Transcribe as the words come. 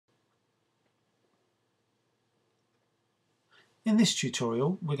In this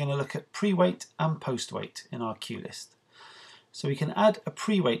tutorial, we're going to look at pre-wait and post-wait in our queue list. So we can add a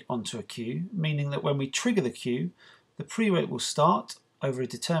pre-wait onto a queue, meaning that when we trigger the queue, the pre-wait will start over a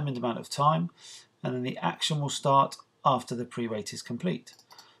determined amount of time, and then the action will start after the pre-wait is complete.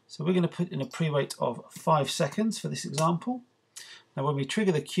 So we're going to put in a pre-wait of 5 seconds for this example. Now when we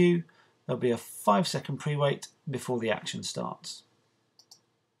trigger the queue, there'll be a 5-second pre-wait before the action starts.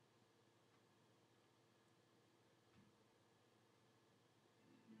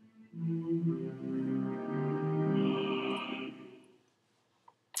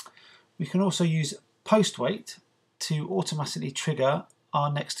 We can also use post-wait to automatically trigger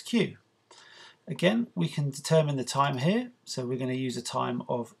our next queue. Again, we can determine the time here, so we're going to use a time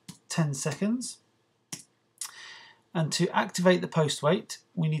of 10 seconds. And to activate the post-wait,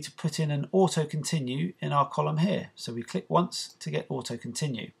 we need to put in an auto continue in our column here. So we click once to get auto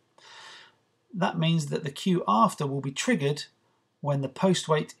continue. That means that the queue after will be triggered when the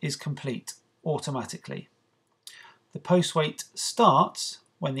post-wait is complete automatically. The post-wait starts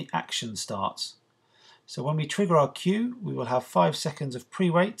when the action starts. So when we trigger our queue, we will have 5 seconds of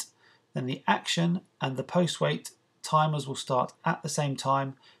pre-wait, then the action and the post-wait timers will start at the same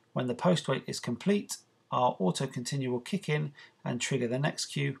time. When the post-wait is complete, our auto continue will kick in and trigger the next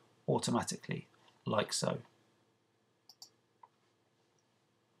queue automatically, like so.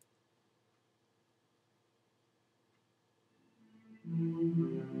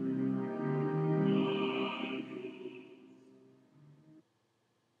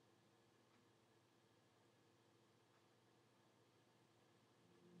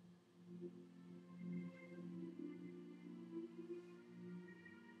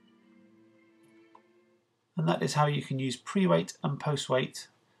 And that is how you can use pre-wait and post-wait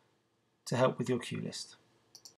to help with your queue list.